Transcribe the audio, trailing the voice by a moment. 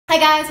Hi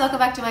guys, welcome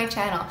back to my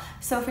channel.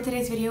 So for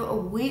today's video,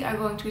 we are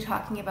going to be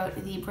talking about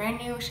the brand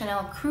new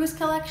Chanel Cruise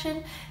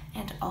collection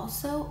and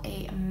also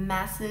a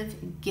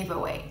massive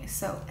giveaway.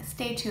 So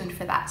stay tuned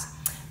for that.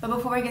 But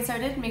before we get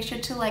started, make sure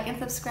to like and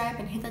subscribe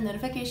and hit the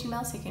notification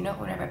bell so you can know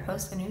whenever I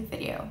post a new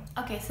video.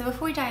 Okay, so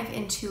before we dive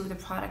into the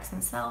products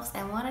themselves,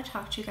 I want to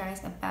talk to you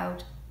guys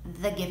about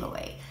the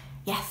giveaway.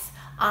 Yes,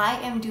 I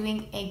am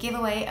doing a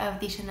giveaway of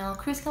the Chanel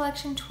Cruise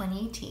Collection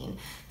 2018.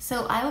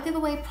 So I will give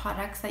away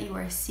products that you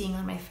are seeing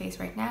on my face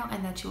right now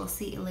and that you will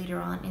see later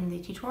on in the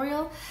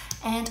tutorial.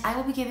 And I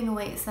will be giving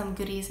away some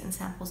goodies and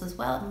samples as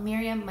well.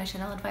 Miriam, my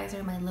Chanel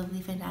advisor, my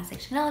lovely,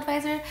 fantastic Chanel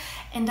advisor,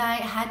 and I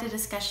had a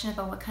discussion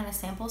about what kind of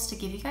samples to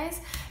give you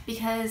guys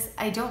because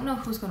I don't know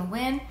who's going to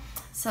win.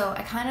 So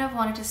I kind of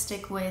wanted to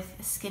stick with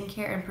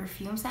skincare and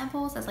perfume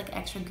samples as like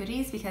extra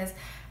goodies because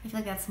I feel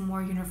like that's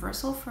more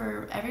universal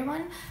for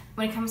everyone.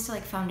 When it comes to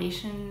like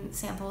foundation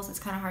samples, it's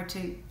kind of hard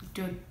to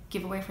do a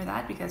giveaway for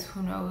that because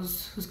who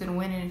knows who's gonna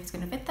win and if it's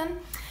gonna fit them.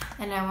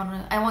 And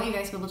I want you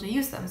guys to be able to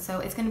use them. So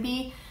it's gonna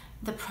be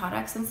the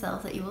products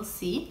themselves that you will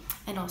see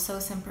and also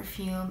some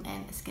perfume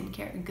and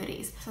skincare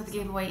goodies. So the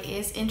giveaway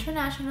is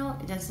international.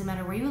 It doesn't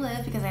matter where you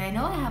live because I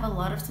know I have a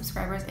lot of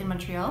subscribers in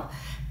Montreal,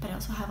 but I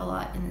also have a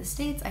lot in the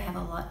States. I have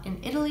a lot in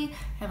Italy.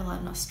 I have a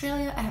lot in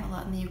Australia. I have a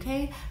lot in the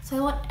UK. So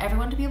I want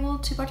everyone to be able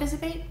to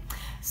participate.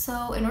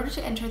 So in order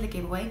to enter the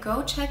giveaway,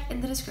 go check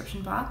in the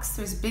description box.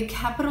 There's big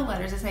capital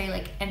letters that say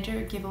like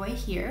enter giveaway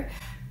here.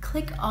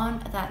 Click on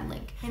that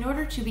link. In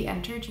order to be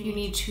entered, you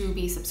need to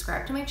be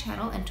subscribed to my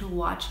channel and to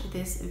watch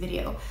this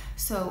video.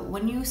 So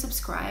when you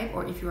subscribe,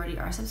 or if you already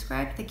are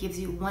subscribed, that gives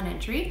you 1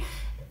 entry.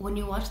 When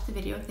you watch the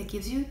video, that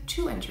gives you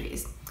 2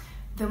 entries.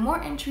 The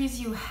more entries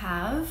you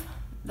have,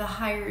 the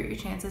higher your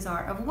chances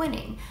are of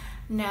winning.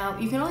 Now,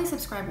 you can only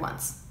subscribe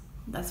once.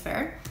 That's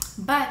fair.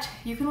 But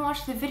you can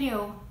watch the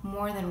video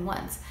more than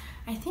once.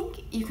 I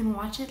think you can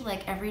watch it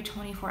like every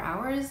 24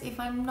 hours if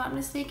I'm not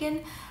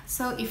mistaken.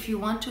 So if you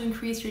want to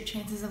increase your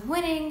chances of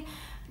winning,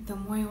 the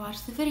more you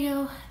watch the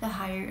video, the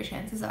higher your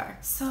chances are.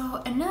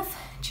 So enough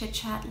chit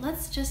chat,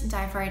 let's just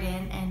dive right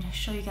in and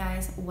show you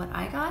guys what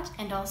I got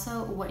and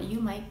also what you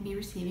might be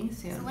receiving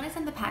soon. So when I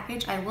send the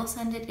package, I will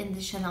send it in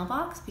the Chanel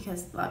box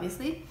because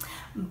obviously,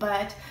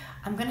 but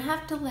I'm gonna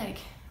have to like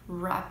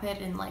wrap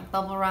it in like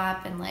bubble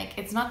wrap and like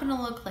it's not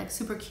gonna look like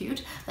super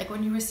cute. Like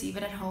when you receive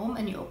it at home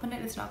and you open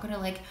it, it's not gonna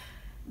like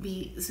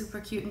be super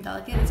cute and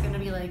delicate. It's gonna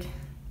be like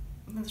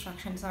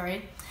instructions,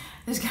 sorry.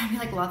 There's gonna be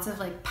like lots of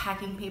like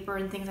packing paper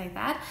and things like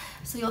that.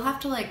 So you'll have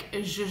to like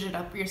zhuzh it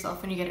up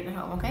yourself when you get it at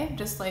home, okay?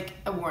 Just like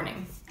a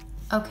warning.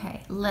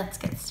 Okay, let's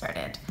get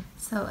started.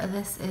 So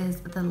this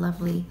is the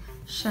lovely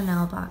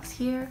Chanel box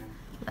here.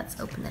 Let's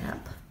open it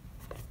up.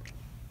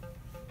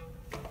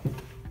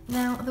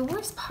 Now, the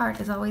worst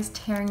part is always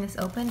tearing this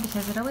open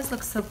because it always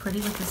looks so pretty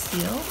with the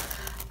seal,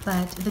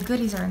 but the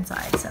goodies are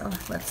inside, so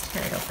let's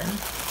tear it open.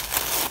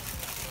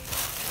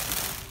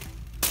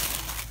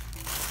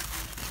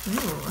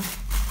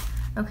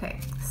 Ooh. Okay,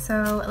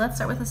 so let's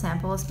start with the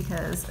samples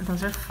because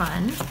those are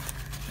fun.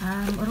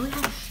 What do we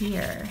have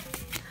here?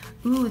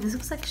 Ooh, this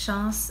looks like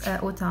Chance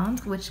au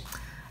Tendre, which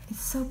is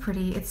so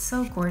pretty. It's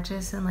so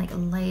gorgeous and like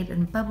light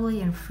and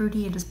bubbly and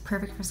fruity and just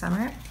perfect for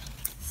summer.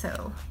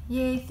 So,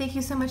 yay, thank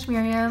you so much,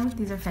 Miriam.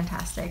 These are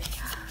fantastic.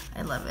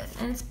 I love it.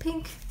 And it's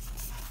pink.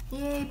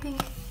 Yay, pink.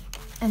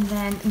 And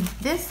then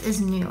this is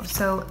new.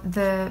 So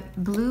the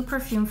blue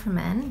perfume for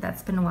men,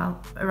 that's been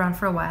around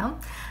for a while.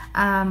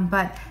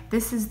 But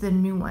this is the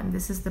new one.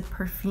 This is the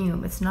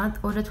perfume. It's not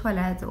eau de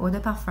toilette, eau de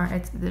parfum.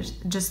 It's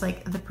just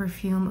like the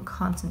perfume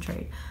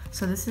concentrate.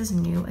 So this is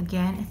new.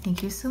 Again,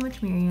 thank you so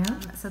much, Miriam.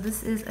 So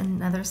this is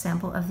another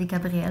sample of the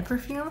Gabrielle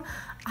perfume.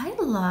 I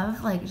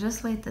love like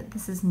just the way that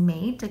this is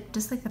made, like,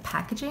 just like the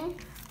packaging.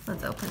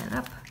 Let's open it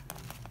up.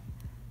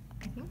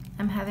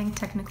 I'm having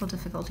technical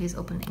difficulties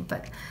opening,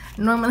 but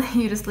normally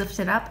you just lift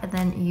it up and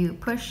then you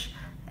push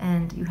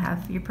and you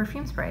have your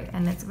perfume spray.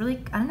 And it's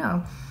really, I don't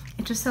know,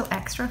 it's just so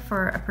extra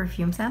for a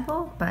perfume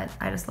sample, but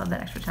I just love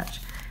that extra touch.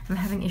 I'm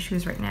having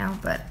issues right now,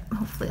 but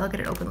hopefully I'll get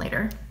it open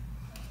later.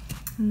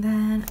 And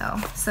then,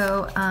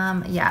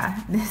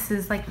 yeah, this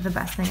is like the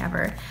best thing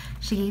ever.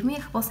 She gave me a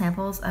couple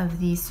samples of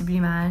the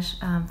Sublimage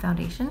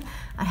foundation.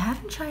 I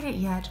haven't tried it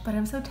yet, but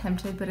I'm so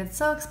tempted, but it's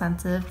so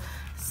expensive.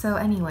 So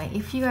anyway,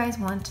 if you guys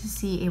want to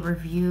see a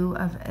review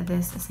of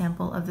this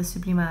sample of the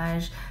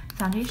Sublimage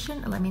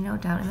foundation, let me know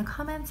down in the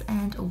comments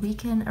and we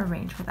can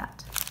arrange for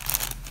that.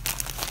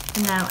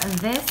 Now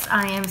this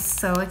I am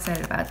so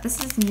excited about.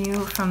 This is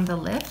new from the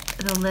Lift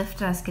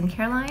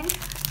skincare line.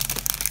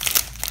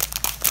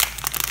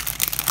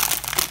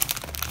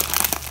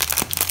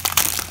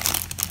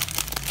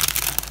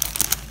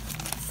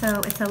 So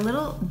it's a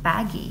little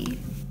baggy,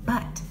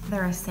 but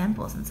there are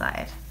samples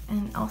inside.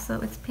 And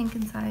also it's pink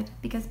inside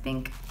because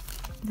pink.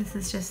 This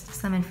is just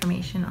some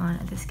information on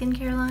the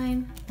skincare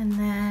line. And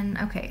then,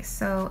 okay,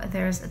 so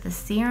there's the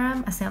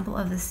serum, a sample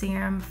of the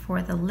serum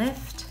for the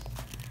Lift.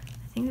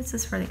 I think this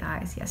is for the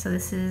eyes. Yeah, so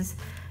this is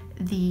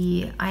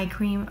the eye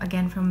cream,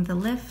 again from the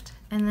Lift,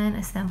 and then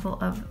a sample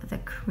of the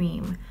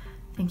cream.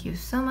 Thank you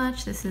so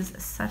much. This is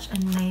such a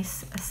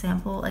nice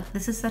sample. Like,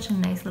 this is such a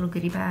nice little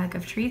goodie bag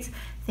of treats.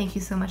 Thank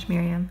you so much,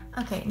 Miriam.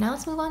 Okay, now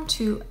let's move on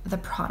to the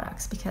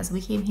products because we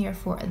came here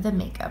for the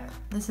makeup.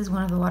 This is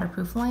one of the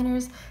waterproof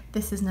liners.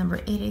 This is number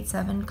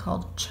 887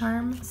 called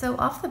Charme. So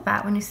off the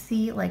bat, when you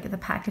see like the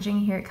packaging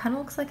here, it kind of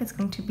looks like it's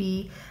going to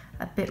be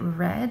a bit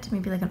red,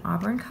 maybe like an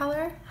auburn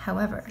color.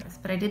 However,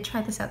 but I did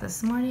try this out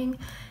this morning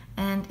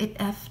and it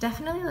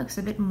definitely looks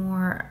a bit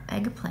more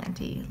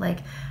eggplanty. Like,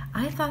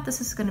 I thought this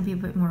was going to be a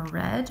bit more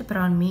red, but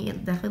on me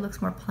it definitely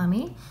looks more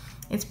plummy.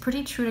 It's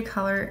pretty true to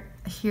color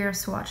here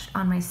swatched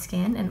on my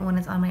skin, and when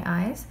it's on my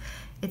eyes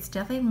it's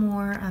definitely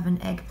more of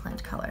an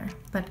eggplant color,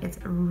 but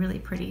it's really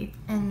pretty.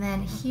 And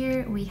then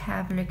here we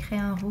have Le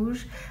Crayon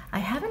Rouge. I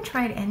haven't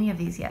tried any of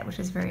these yet, which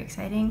is very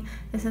exciting.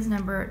 This is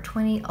number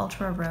 20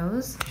 Ultra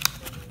Rose.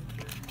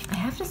 I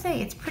have to say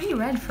it's pretty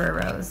red for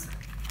a rose.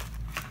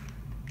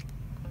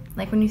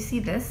 Like, when you see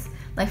this,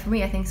 like for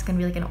me, I think it's gonna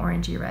be like an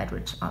orangey red,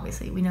 which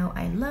obviously we know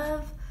I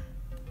love.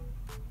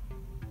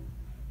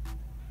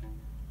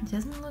 It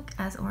doesn't look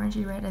as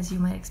orangey red as you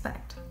might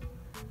expect.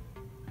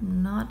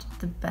 Not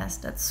the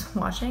best at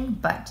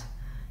swatching, but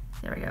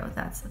there we go,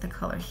 that's the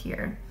color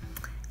here.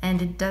 And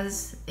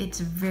it's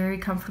very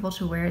comfortable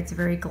to wear. It's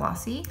very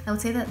glossy. I would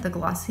say that the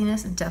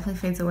glossiness definitely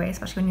fades away,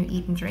 especially when you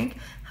eat and drink.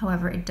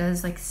 However, it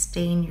does like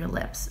stain your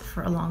lips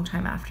for a long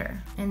time after.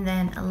 And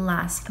then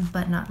last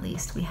but not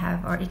least, we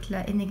have our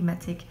Éclate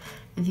Énegmatique,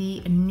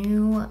 the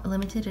new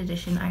limited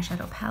edition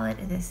eyeshadow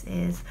palette. This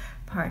is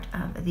part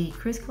of the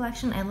cruise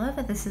collection. I love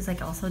that this is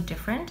like also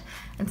different.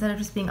 Instead of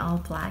just being all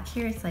black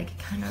here, it's like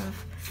kind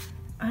of,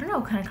 I don't know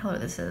what kind of color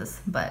this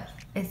is, but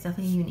it's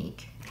definitely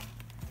unique.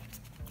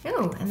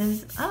 Oh, and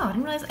there's, oh, I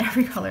didn't realize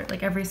every color,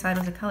 like every side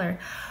was a color.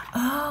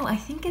 Oh, I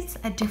think it's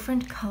a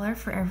different color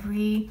for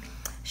every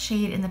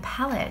shade in the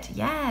palette.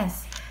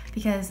 Yes,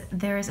 because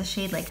there is a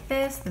shade like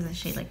this, there's a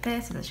shade like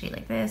this, there's a shade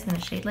like this, and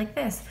a shade like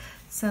this.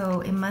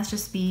 So it must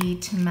just be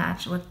to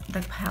match what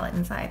the palette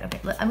inside. Okay,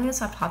 I'm gonna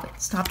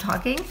stop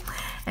talking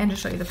and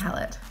just show you the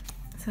palette.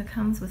 So it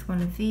comes with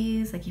one of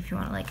these, like if you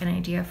want like an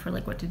idea for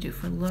like what to do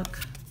for look.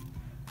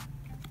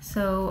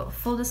 So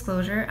full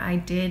disclosure, I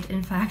did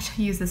in fact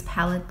use this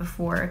palette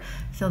before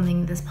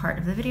filming this part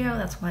of the video.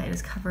 That's why it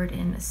is covered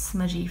in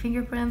smudgy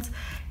fingerprints.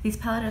 These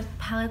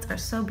palettes are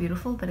so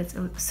beautiful, but it's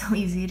so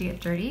easy to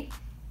get dirty.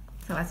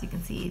 So as you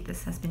can see,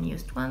 this has been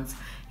used once.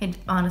 It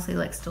honestly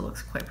like still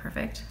looks quite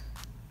perfect.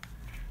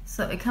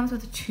 So it comes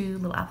with two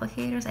little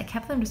applicators. I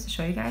kept them just to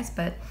show you guys,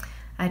 but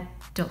I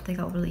don't think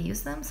I'll really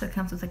use them. So it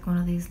comes with like one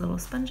of these little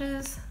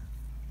sponges.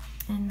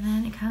 And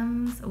then it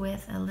comes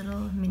with a little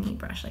mini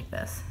brush like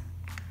this.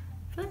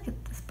 I feel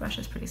like this brush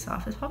is pretty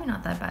soft. It's probably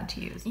not that bad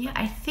to use. Yeah,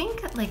 I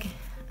think like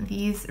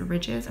these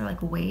ridges are like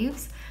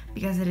waves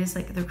because it is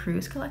like the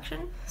cruise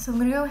collection. So I'm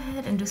gonna go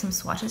ahead and do some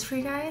swatches for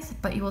you guys,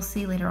 but you will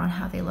see later on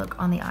how they look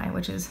on the eye,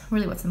 which is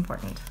really what's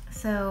important.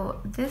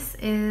 So this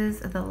is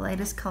the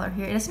lightest color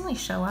here. It doesn't really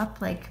show up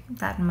like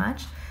that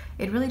much.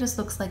 It really just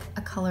looks like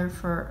a color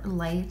for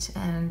light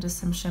and just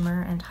some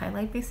shimmer and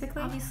highlight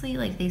basically. Obviously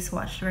like they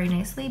swatched very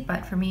nicely,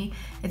 but for me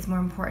it's more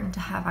important to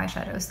have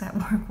eyeshadows that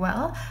work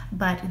well,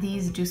 but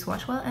these do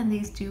swatch well and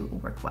these do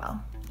work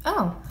well.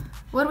 Oh,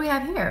 what do we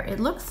have here? It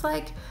looks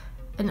like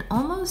an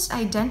almost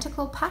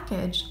identical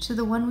package to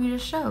the one we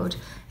just showed,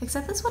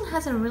 except this one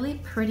has a really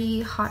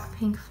pretty hot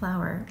pink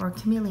flower, or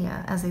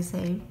camellia as they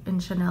say in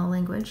Chanel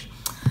language.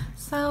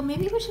 So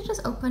maybe we should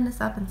just open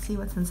this up and see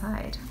what's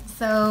inside.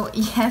 So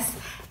yes,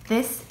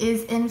 this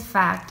is in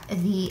fact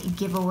the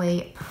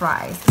giveaway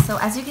prize. So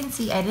as you can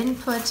see, I didn't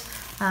put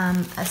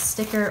a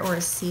sticker or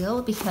a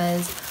seal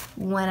because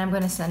when I'm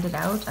going to send it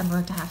out, I'm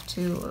going to have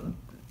to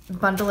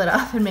bundle it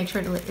up and make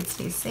sure it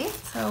stays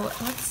safe. So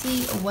let's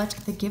see what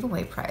the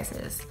giveaway prize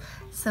is.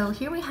 So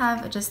here we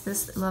have just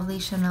this lovely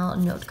Chanel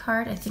note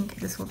card. I think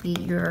this will be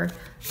your,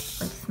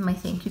 like my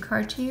thank you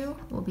card to you,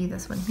 will be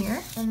this one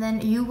here. And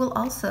then you will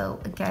also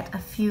get a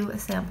few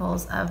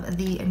samples of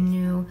the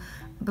new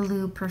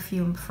blue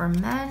perfume for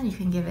men. You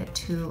can give it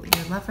to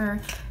your lover,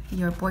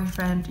 your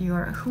boyfriend,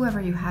 your whoever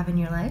you have in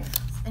your life.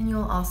 And you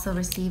will also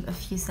receive a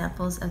few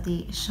samples of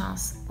the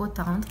Chance Eau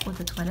Tendre Eau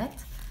de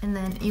Toilette. And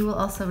then you will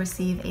also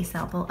receive a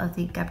sample of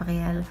the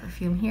Gabrielle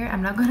perfume here.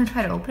 I'm not going to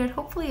try to open it.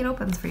 Hopefully it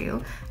opens for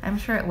you. I'm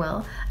sure it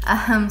will.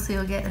 So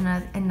you'll get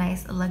a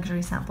nice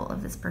luxury sample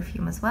of this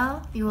perfume as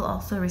well. You will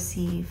also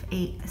receive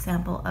a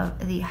sample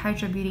of the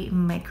Hydra Beauty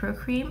Micro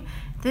Cream.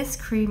 This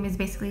cream is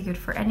basically good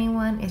for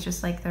anyone. It's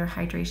just like their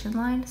hydration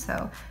line.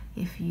 So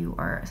if you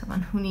are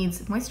someone who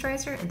needs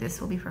moisturizer, this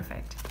will be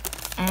perfect.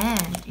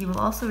 And you will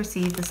also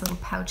receive this little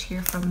pouch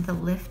here from the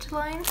Lift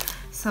line.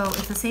 So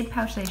it's the same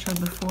pouch that I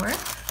showed before.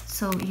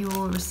 So you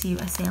will receive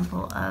a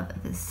sample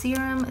of the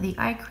serum, the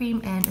eye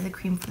cream, and the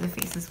cream for the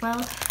face as well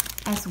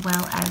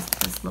as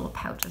this little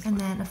pouch. And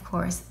then of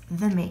course,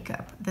 the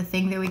makeup, the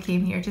thing that we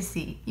came here to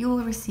see. You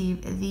will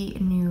receive the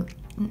new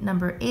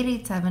number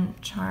 887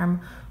 Charme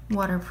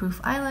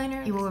waterproof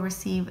eyeliner. You will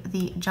receive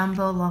the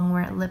Jumbo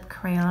Longwear Lip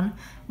Crayon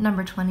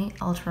number 20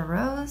 Ultra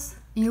Rose.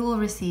 You will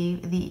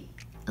receive the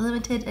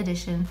limited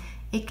edition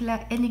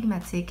Éclate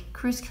Énegmatique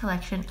Cruise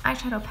Collection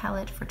eyeshadow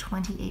palette for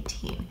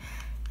 2018.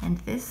 And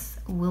this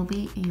will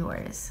be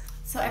yours.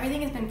 So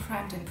everything has been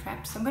primed and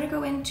prepped. So I'm gonna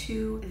go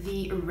into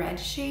the red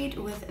shade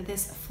with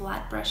this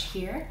flat brush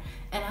here,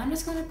 and I'm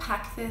just gonna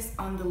pack this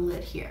on the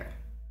lid here.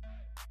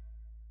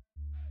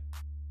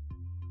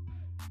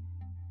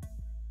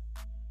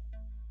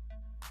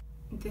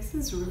 This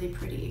is really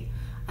pretty.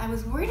 I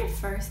was worried at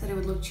first that it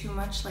would look too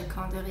much like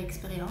Hangover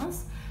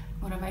Experience,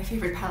 one of my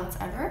favorite palettes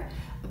ever,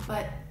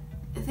 but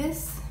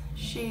this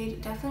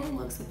shade definitely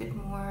looks a bit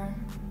more...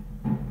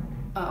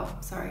 Oh,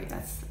 sorry,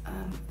 that's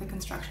the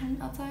construction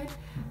outside.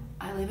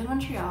 I live in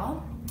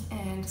Montreal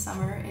and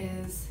summer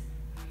is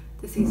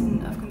the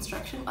season of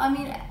construction. I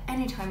mean,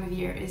 any time of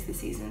year is the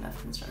season of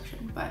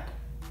construction, but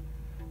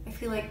I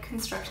feel like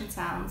construction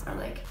sounds are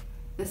like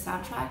the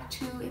soundtrack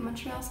to a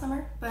Montreal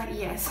summer. But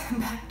yes,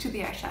 back to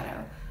the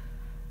eyeshadow.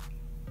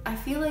 I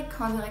feel like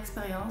Hangover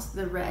Experience,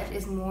 the red,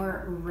 is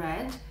more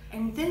red,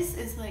 and this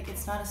is like,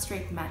 it's not a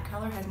straight matte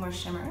color, it has more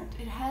shimmer.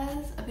 It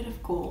has a bit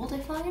of gold, I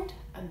find.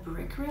 A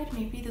brick red,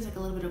 maybe there's like a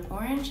little bit of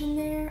orange in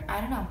there. I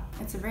don't know.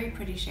 It's a very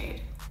pretty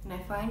shade. And I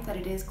find that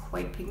it is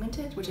quite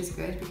pigmented, which is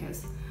good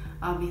because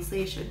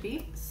obviously it should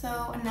be.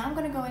 So now I'm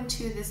gonna go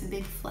into this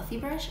big fluffy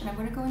brush and I'm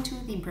gonna go into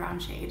the brown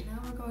shade.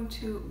 Now we're going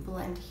to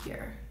blend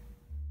here.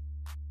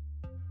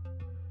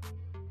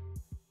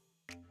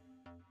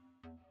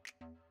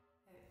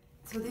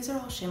 So these are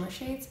all shimmer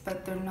shades,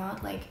 but they're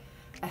not like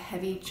a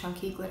heavy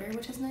chunky glitter,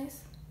 which is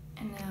nice.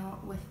 And now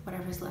with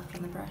whatever's left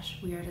on the brush,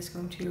 we are just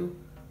going to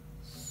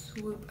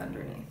swoop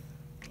underneath.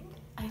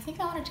 I think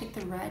I want to take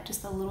the red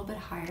just a little bit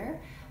higher.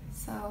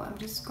 So I'm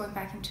just going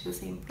back into the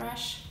same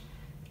brush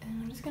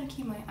and I'm just going to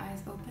keep my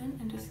eyes open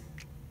and just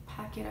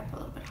pack it up a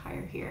little bit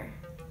higher here.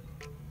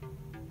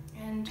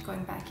 And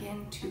going back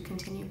in to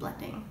continue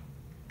blending.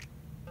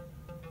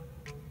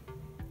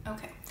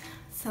 Okay.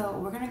 So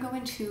we're gonna go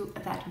into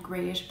that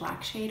grayish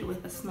black shade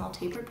with a small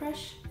tapered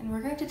brush, and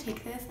we're going to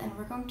take this and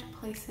we're going to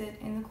place it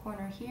in the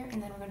corner here,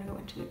 and then we're gonna go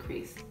into the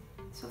crease.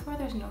 So far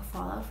there's no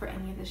fallout for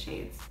any of the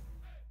shades.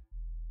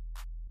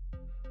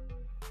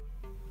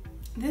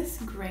 This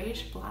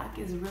grayish black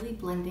is really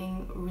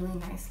blending really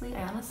nicely.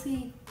 I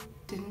honestly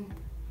didn't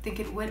think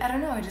it would. I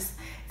don't know, it just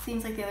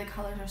seems like the other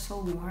colors are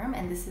so warm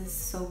and this is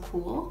so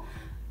cool,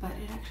 but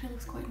it actually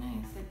looks quite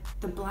nice.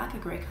 The black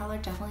and gray color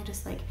definitely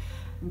just like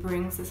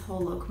brings this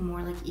whole look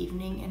more like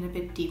evening and a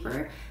bit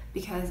deeper,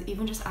 because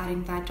even just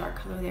adding that dark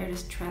color there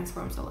just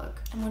transforms the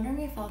look. I'm wondering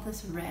if all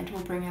this red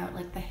will bring out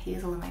like the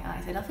hazel in my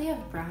eyes. I definitely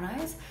have brown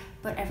eyes,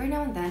 but every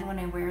now and then when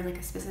I wear like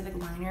a specific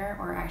liner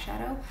or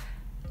eyeshadow,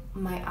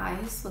 my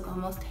eyes look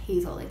almost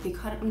hazel. Like they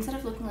cut, instead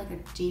of looking like a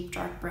deep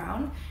dark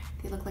brown,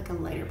 they look like a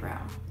lighter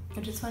brown.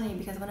 Which is funny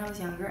because when I was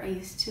younger, I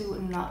used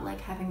to not like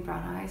having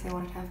brown eyes. I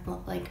wanted to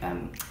have like, I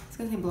was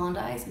gonna say blonde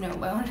eyes. No, I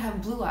wanted to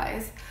have blue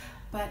eyes.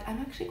 But I'm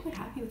actually quite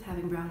happy with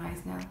having brown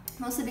eyes now.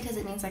 Mostly because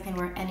it means I can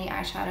wear any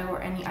eyeshadow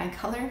or any eye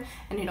color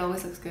and it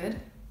always looks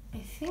good. I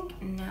think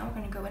now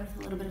we're gonna go in with a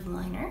little bit of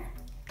liner.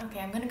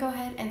 Okay, I'm gonna go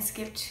ahead and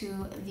skip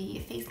to the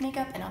face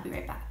makeup and I'll be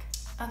right back.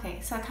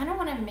 Okay, so I kind of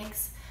want to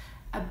mix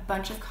a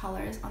bunch of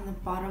colors on the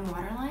bottom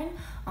waterline.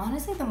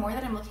 Honestly, the more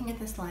that I'm looking at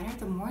this liner,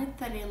 the more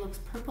that it looks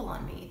purple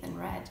on me than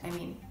red. I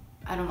mean,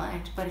 I don't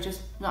mind, but it's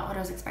just not what I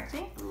was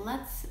expecting.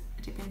 Let's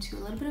dip into a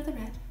little bit of the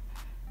red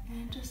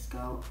and just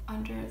go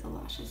under the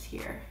lashes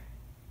here.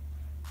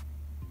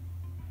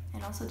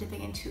 And also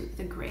dipping into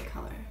the gray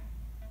color.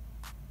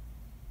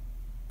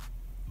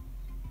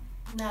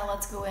 Now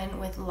let's go in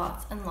with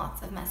lots and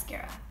lots of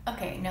mascara.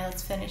 Okay, now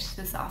let's finish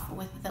this off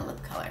with the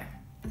lip color.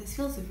 This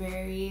feels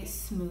very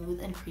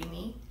smooth and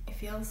creamy. It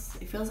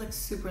feels like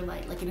super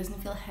light. Like it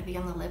doesn't feel heavy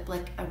on the lip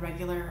like a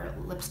regular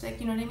lipstick,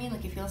 you know what I mean?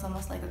 Like it feels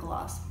almost like a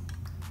gloss.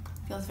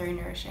 It feels very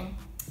nourishing.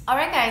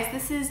 Alright guys,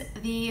 this is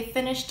the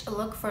finished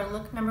look for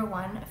look number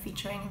 1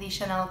 featuring the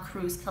Chanel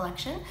Cruise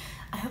collection.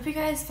 I hope you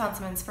guys found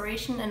some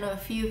inspiration. I know a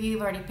few of you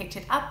have already picked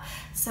it up,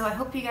 so I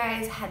hope you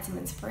guys had some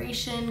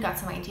inspiration, got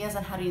some ideas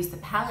on how to use the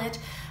palette.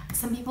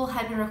 Some people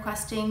had been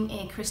requesting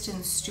a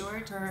Kristen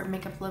Stewart or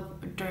makeup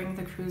look during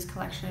the Cruise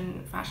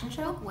collection fashion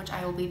show, which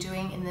I will be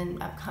doing in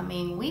the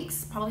upcoming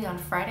weeks, probably on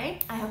Friday.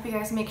 I hope you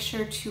guys make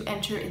sure to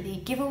enter the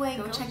giveaway.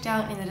 Go check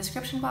down in the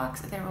description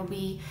box. There will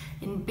be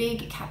in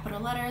big capital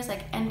letters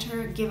like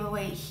enter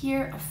giveaway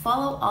here.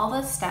 Follow all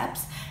the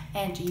steps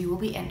and you will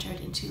be entered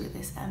into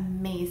this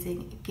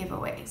amazing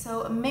giveaway.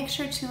 So make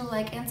sure to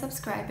like and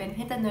subscribe and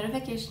hit that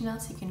notification bell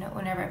so you can know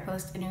whenever I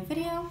post a new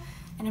video.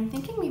 And I'm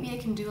thinking maybe I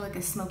can do like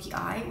a smoky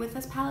eye with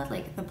this palette,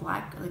 like the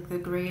black, like the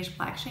grayish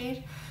black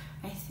shade.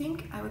 I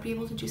think I would be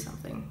able to do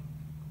something.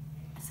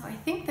 So I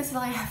think this is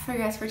all I have for you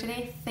guys for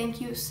today.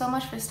 Thank you so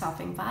much for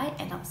stopping by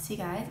and I'll see you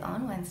guys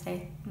on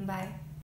Wednesday. Bye.